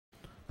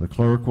The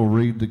clerk will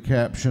read the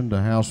caption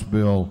to House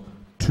Bill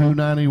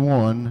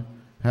 291.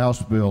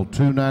 House Bill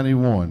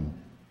 291.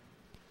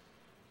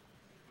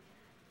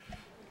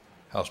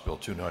 House Bill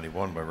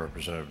 291 by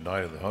Representative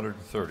Knight of the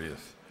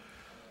 130th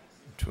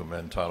to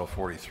amend Title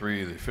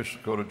 43 of the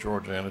Official Code of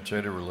Georgia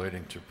annotated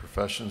relating to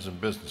professions and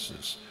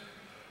businesses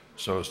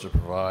so as to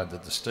provide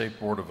that the State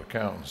Board of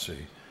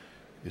Accountancy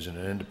is an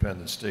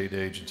independent state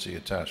agency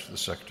attached to the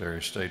Secretary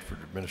of State for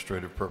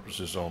administrative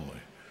purposes only.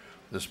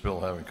 This bill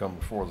having come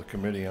before the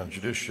Committee on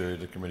Judiciary,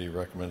 the committee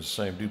recommends the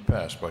same do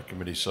pass by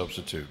committee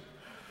substitute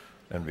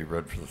and be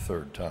read for the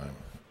third time.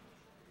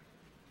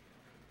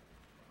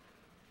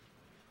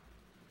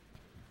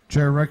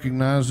 Chair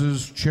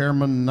recognizes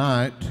Chairman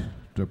Knight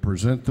to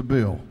present the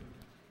bill.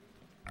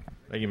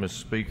 Thank you, Mr.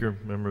 Speaker.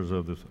 Members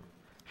of the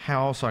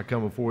House, I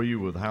come before you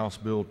with House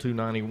Bill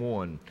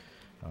 291.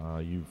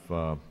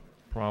 You've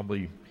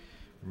probably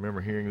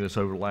remember hearing this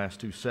over the last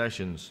two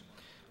sessions.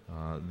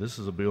 This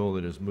is a bill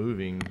that is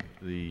moving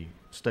the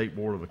State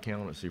Board of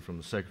Accountancy from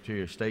the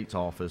Secretary of State's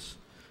office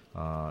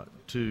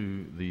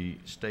to the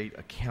State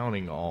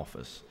Accounting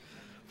Office.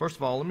 First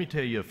of all, let me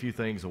tell you a few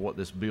things of what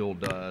this bill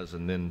does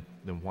and then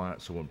why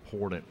it's so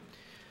important.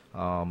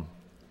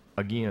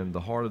 Again,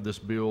 the heart of this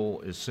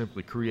bill is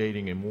simply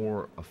creating a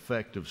more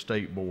effective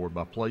state board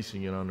by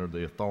placing it under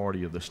the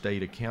authority of the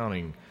State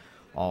Accounting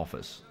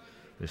Office.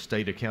 The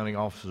State Accounting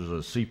Office is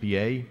a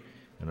CPA,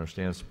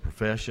 understands the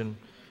profession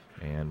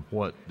and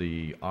what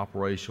the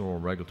operational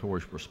and regulatory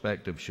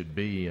perspective should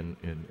be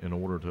in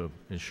order to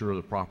ensure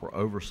the proper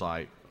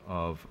oversight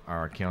of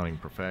our accounting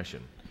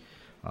profession.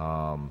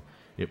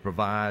 It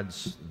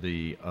provides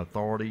the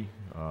authority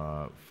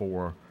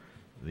for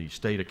the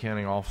state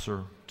accounting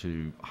officer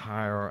to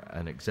hire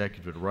an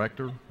executive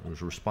director who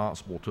is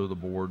responsible to the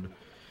board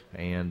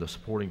and the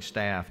supporting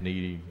staff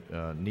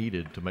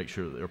needed to make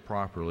sure that they're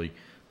properly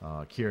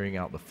carrying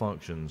out the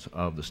functions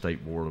of the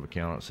State Board of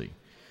Accountancy.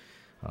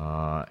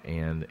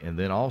 And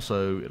then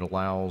also it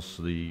allows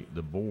the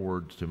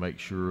board to make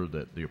sure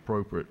that the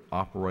appropriate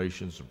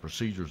operations and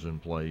procedures in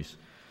place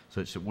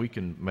such that we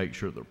can make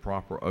sure that the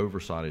proper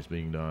oversight is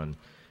being done,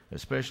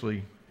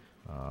 especially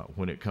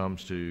when it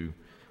comes to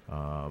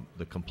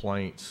the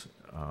complaints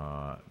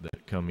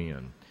that come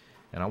in.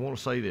 And I want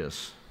to say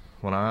this,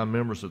 when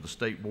members of the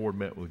State Board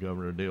met with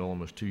Governor Deal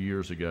almost 2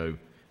 years ago,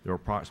 there were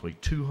approximately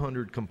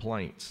 200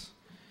 complaints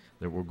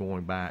that were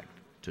going back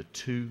to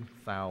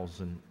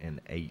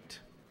 2008.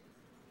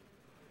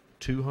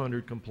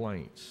 200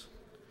 complaints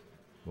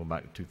going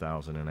back to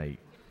 2008.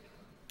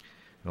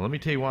 Now let me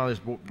tell you why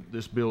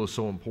this bill is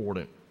so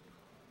important.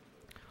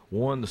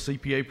 One, the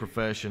CPA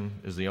profession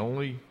is the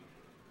only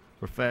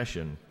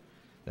profession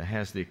that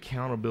has the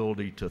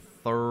accountability to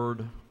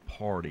third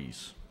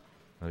parties,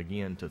 and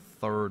again to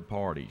third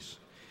parties,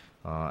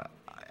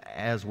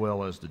 as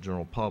well as the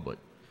general public.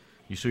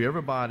 You see,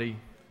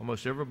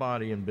 almost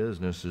everybody in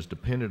business is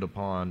dependent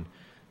upon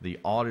the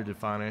audited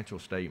financial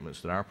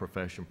statements that our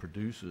profession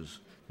produces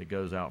that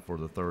goes out for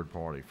the third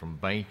party, from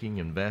banking,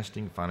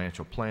 investing,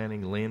 financial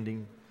planning,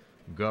 lending,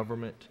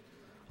 government.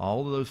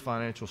 All of those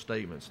financial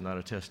statements and that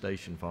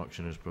attestation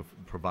function is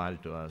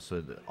provided to us, so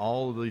that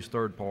all of these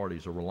third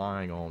parties are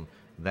relying on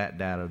that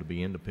data to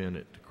be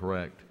independent,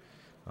 correct,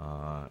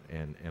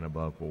 and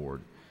above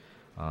board.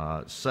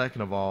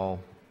 Second of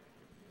all,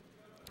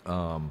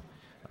 our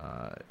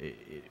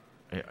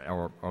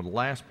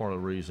last part of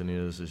the reason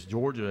is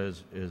Georgia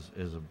is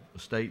a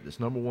state that's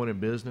 #1 in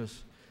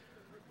business.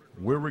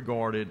 We're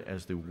regarded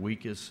as the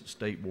weakest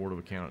State Board of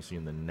Accountancy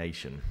in the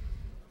nation.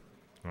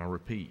 And I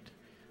repeat,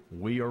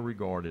 we are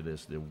regarded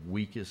as the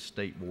weakest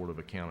State Board of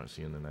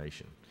Accountancy in the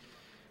nation.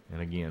 And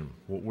again,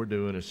 what we're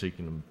doing is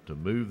seeking to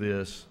move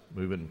it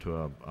into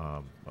a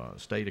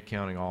state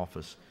accounting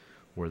office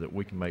where that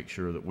we can make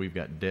sure that we've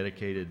got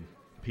dedicated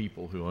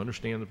people who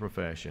understand the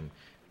profession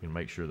and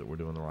make sure that we're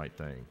doing the right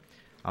thing.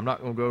 I'm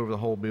not going to go over the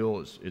whole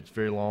bill. It's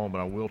very long,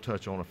 but I will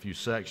touch on a few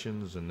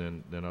sections and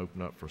then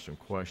open up for some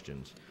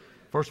questions.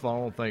 First of all, I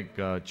want to thank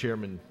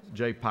Chairman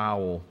Jay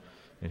Powell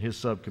and his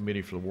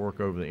subcommittee for the work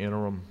over the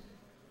interim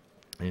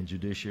and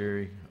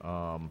judiciary.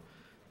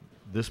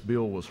 This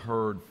bill was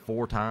heard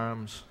 4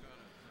 times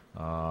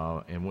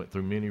and went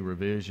through many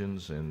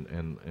revisions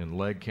and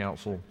leg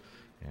counsel,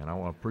 and I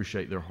want to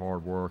appreciate their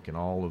hard work and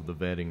all of the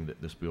vetting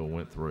that this bill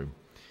went through.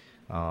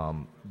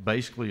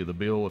 Basically, the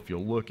bill, if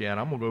you'll look at,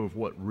 I'm going to go over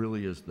what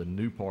really is the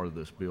new part of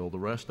this bill. The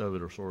rest of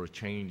it are sort of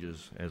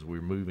changes as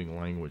we're moving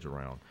language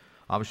around.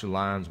 Obviously,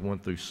 lines 1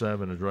 through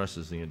 7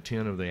 addresses the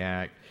intent of the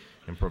act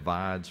and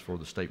provides for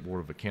the State Board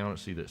of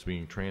Accountancy that's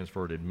being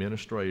transferred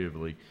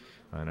administratively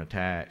and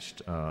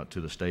attached to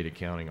the State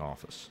Accounting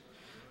Office.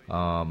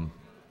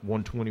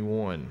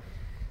 121,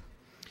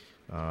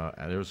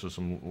 there's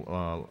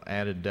some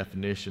added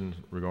definitions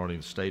regarding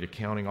the State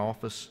Accounting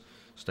Office,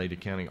 State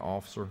Accounting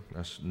Officer.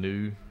 That's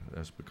new.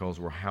 That's because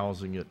we're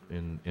housing it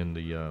in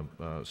the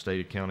State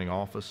Accounting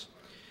Office.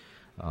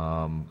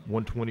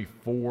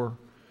 124,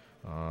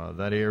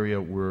 that area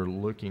we're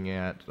looking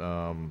at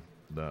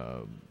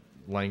the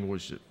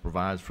language that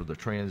provides for the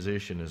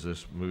transition as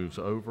this moves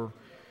over.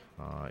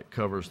 It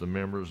covers the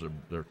members,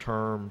 their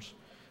terms,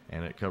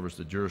 and it covers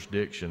the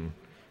jurisdiction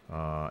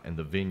and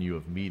the venue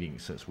of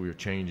meetings, since we are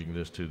changing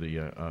this to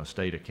the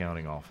state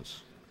accounting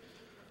office.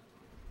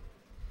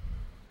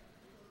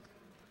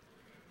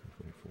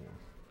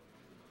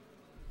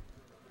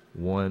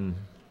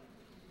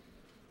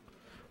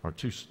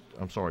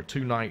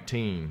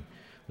 219.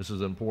 This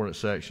is an important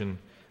section.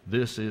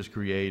 This is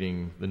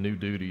creating the new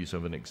duties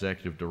of an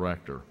executive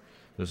director.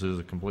 This is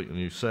a completely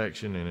new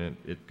section, and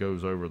it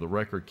goes over the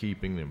record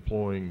keeping, the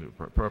employing, the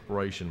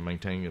preparation,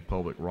 maintaining a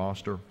public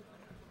roster.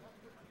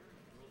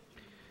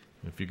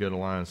 If you go to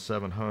line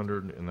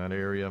 700 in that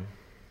area,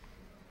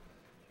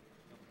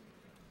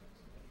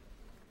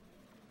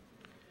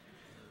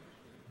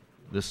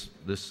 this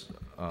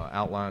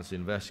outlines the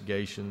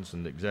investigations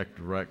and the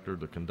executive director,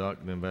 the conduct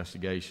of the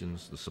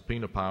investigations, the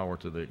subpoena power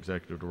to the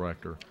executive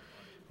director,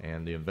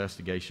 and the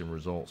investigation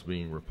results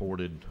being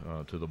reported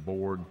to the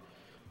board.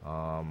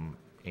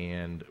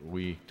 And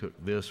we took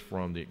this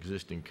from the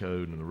existing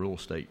code and the real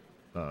estate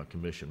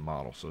commission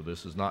model. So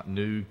this is not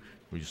new.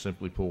 We just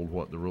simply pulled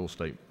what the real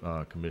estate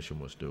commission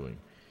was doing.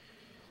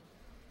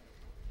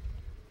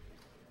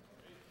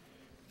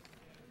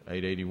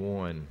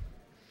 881.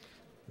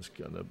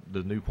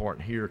 The new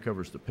part here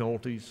covers the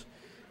penalties.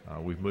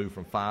 We've moved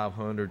from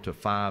 500 to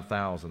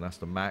 5,000. That's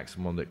the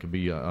maximum that could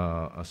be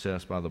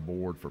assessed by the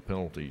board for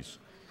penalties.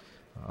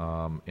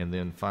 And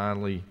then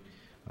finally,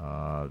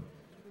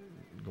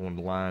 going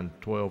to line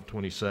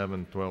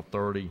 1227,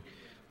 1230,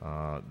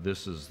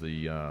 this is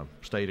the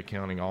state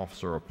accounting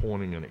officer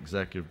appointing an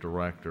executive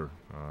director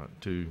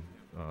to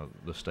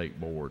the state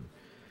board.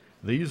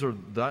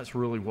 That's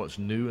really what's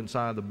new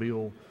inside the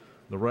bill.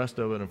 The rest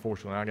of it,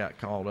 unfortunately, I got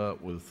caught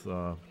up with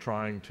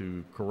trying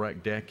to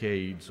correct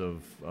decades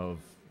of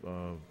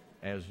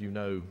as you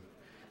know,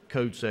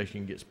 code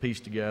section gets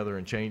pieced together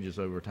and changes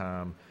over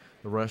time.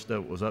 The rest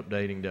of it was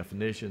updating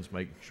definitions,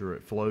 making sure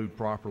it flowed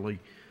properly,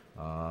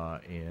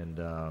 and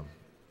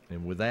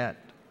with that,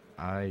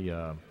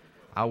 I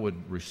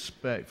would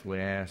respectfully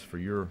ask for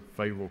your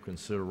favorable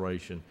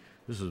consideration.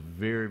 This is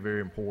very,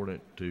 very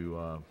important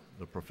to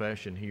the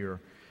profession here.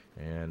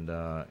 And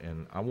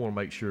I want to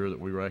make sure that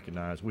we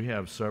recognize we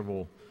have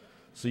several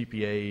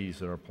CPAs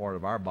that are part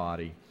of our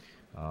body,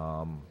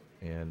 you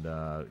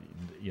know,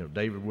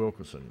 David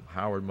Wilkerson,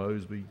 Howard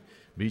Mosby,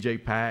 B.J.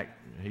 Pack.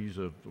 He's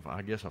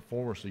I guess a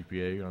former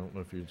CPA. I don't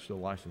know if he's still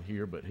licensed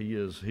here, but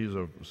he's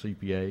a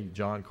CPA.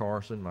 John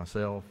Carson,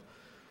 myself.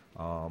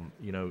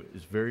 You know,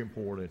 it's very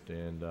important,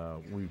 and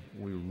we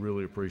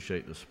really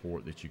appreciate the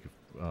support that you could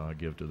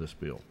give to this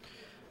bill.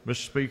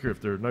 Mr. Speaker,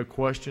 if there are no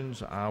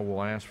questions, I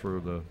will ask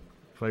for the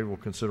favorable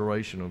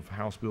consideration of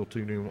House Bill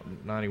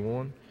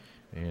 291,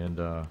 and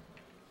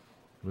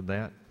with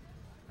that,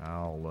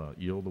 I'll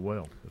yield the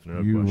well. If there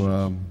are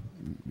no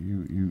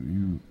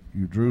questions.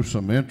 You drew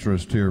some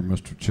interest here,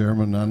 Mr.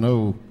 Chairman. I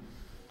know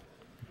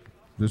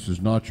this is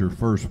not your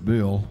first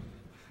bill.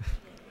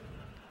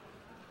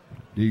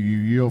 Do you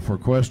yield for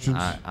questions?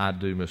 I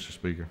do, Mr.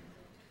 Speaker.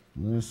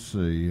 Let's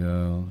see.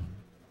 Got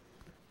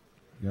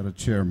a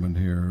chairman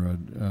here.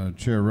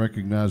 Chair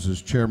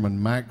recognizes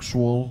Chairman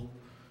Maxwell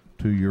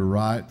to your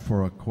right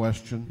for a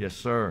question. Yes,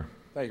 sir.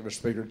 Thank you, Mr.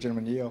 Speaker.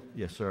 Gentleman Yeo.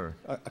 Yes, sir.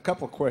 A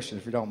couple of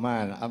questions, if you don't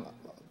mind. I'm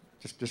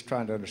just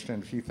trying to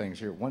understand a few things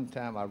here. One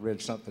time I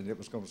read something that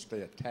was going to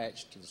stay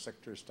attached to the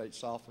Secretary of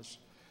State's office,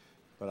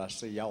 but I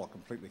see y'all are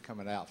completely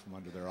coming out from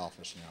under their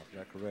office now. Is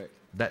that correct?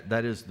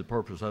 That is the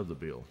purpose of the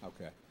bill.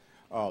 Okay.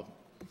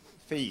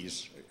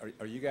 Fees.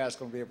 Are you guys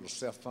going to be able to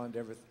self-fund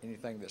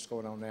anything that's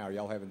going on now? Are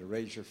y'all having to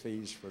raise your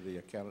fees for the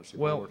accountancy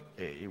board?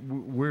 Well,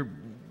 we're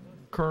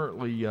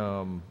currently, you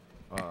know,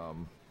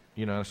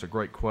 that's a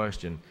great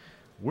question.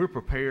 We're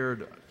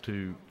prepared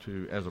to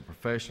as a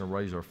profession,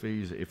 raise our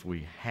fees if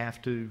we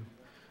have to,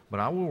 but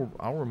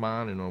I'll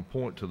remind and I'll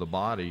point to the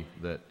body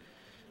that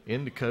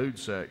in the code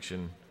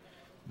section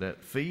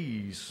that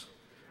fees,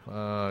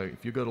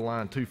 if you go to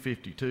line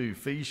 252,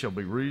 fees shall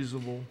be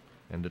reasonable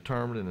and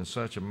determined in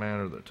such a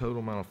manner that total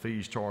amount of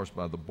fees charged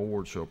by the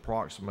board shall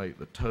approximate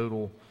the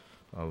total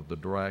of the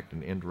direct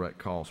and indirect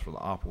costs for the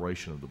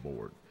operation of the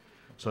board.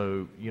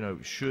 So, you know,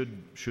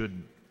 should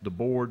the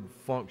board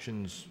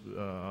functions,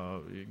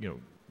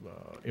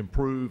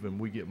 improve and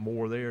we get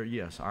more there,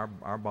 yes,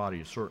 our body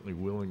is certainly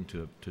willing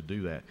to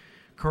do that.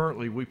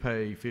 Currently, we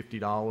pay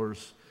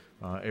 $50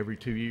 every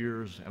 2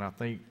 years, and I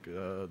think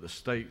the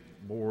state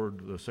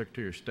board, the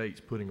Secretary of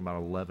State's putting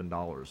about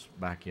 $11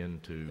 back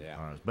into.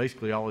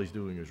 Basically, all he's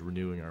doing is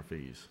renewing our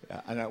fees.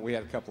 I know we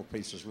had a couple of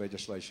pieces of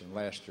legislation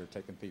last year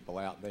taking people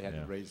out. They had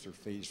to raise their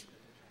fees,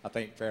 I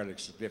think, fairly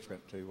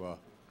significant to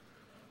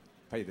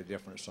pay the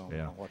difference on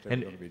what they're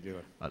going to be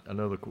doing.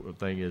 Another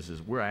thing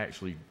is we're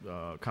actually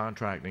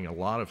contracting a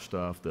lot of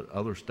stuff that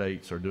other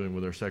states are doing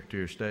with their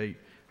Secretary of State.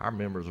 Our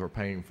members are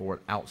paying for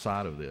it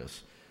outside of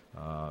this.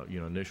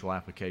 Initial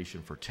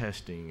application for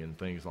testing and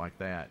things like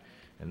that,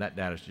 and that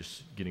data is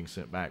just getting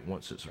sent back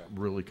once it's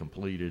really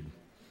completed,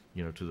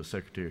 to the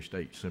Secretary of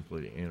State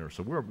simply to enter.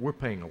 So we're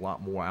paying a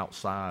lot more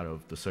outside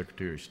of the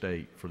Secretary of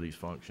State for these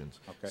functions,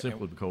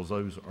 simply because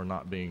those are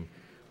not being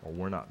or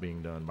were not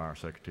being done by our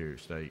Secretary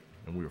of State,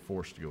 and we were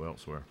forced to go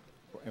elsewhere.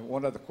 And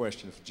one other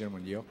question, if the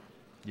gentleman yield.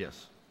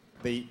 Yes.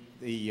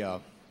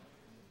 Oh,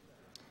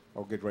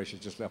 good gracious,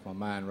 just left my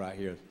mind right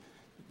here.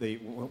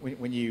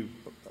 When you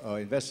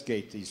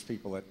investigate these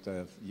people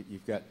that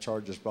you've got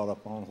charges brought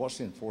up on, what's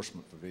the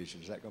enforcement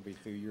provision? Is that going to be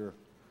through your?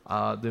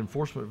 The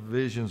enforcement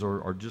provisions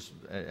are just,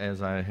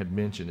 as I had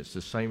mentioned, it's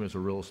the same as a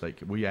real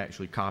estate. We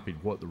actually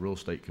copied what the Real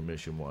Estate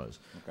Commission was,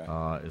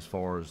 okay, as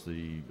far as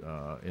the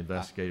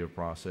investigative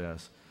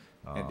process.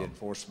 And the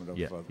enforcement of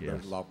yes.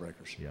 those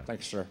lawbreakers. Yeah. Thank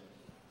you, sir.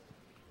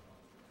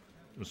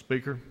 Mr.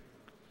 Speaker,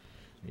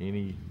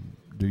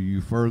 Do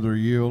you further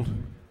yield?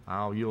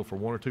 I'll yield for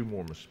one or two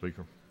more, Mr.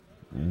 Speaker.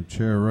 The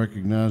chair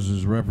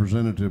recognizes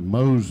Representative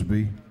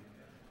Mosby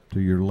to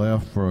your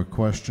left for a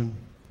question.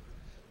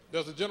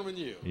 Does the gentleman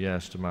yield?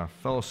 Yes, to my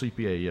fellow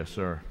CPA, yes,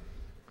 sir.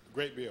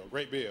 Great bill,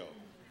 great bill.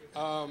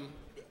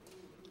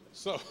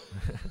 So,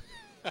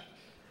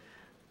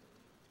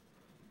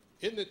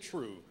 isn't it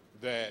true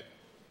that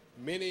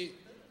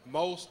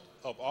most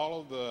of all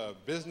of the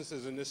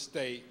businesses in this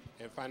state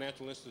and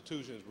financial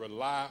institutions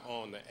rely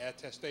on the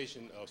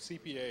attestation of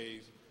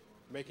CPAs,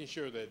 making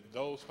sure that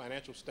those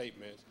financial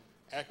statements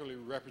accurately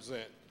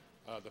represent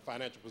the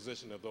financial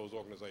position of those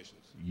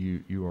organizations?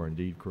 You are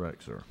indeed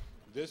correct, sir.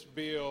 This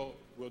bill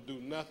will do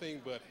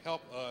nothing but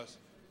help us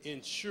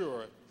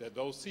ensure that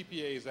those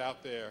CPAs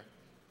out there,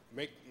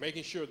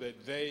 making sure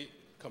that they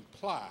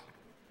comply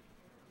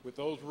with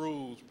those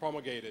rules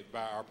promulgated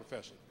by our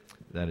profession.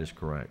 That is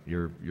correct.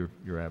 You're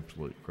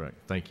absolutely correct.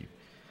 Thank you.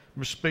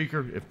 Mr.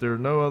 Speaker, if there are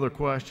no other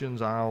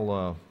questions,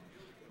 I'll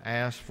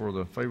ask for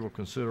the favorable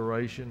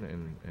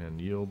consideration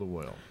and yield the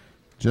well.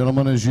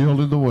 Gentleman has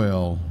yielded the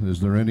well. Is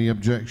there any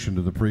objection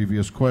to the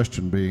previous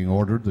question being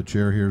ordered? The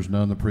chair hears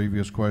none. The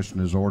previous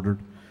question is ordered.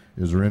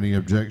 Is there any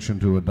objection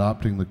to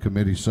adopting the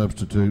committee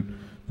substitute?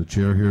 The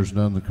chair hears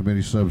none. The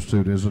committee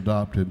substitute is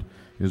adopted.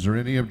 Is there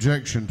any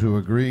objection to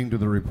agreeing to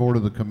the report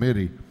of the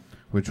committee,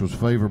 which was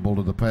favorable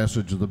to the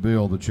passage of the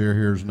bill? The chair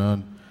hears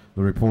none.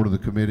 The report of the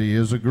committee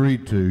is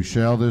agreed to.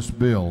 Shall this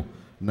bill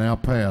now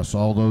pass?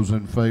 All those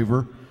in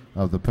favor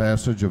of the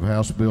passage of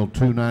House Bill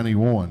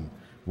 291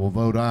 will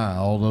vote aye.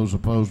 All those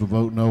opposed will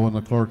vote no, and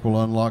the clerk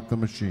will unlock the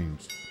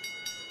machines.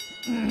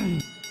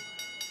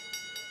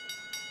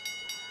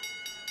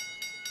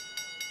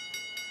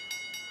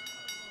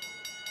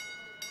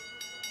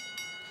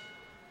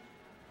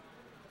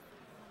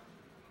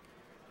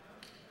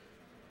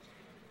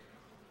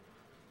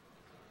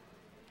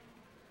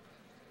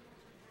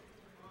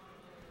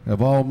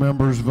 Have all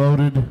members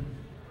voted?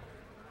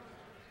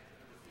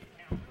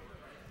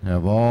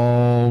 Have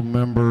all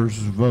members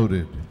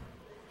voted?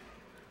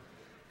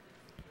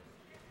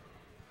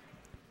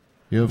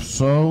 If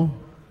so,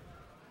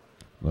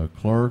 the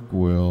clerk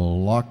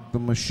will lock the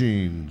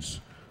machines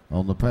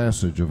on the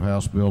passage of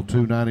House Bill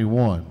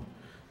 291.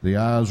 The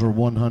ayes are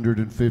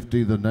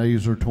 150, the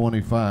nays are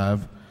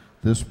 25.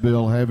 This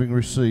bill, having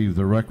received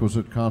the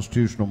requisite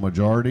constitutional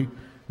majority,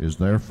 is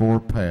therefore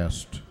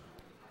passed.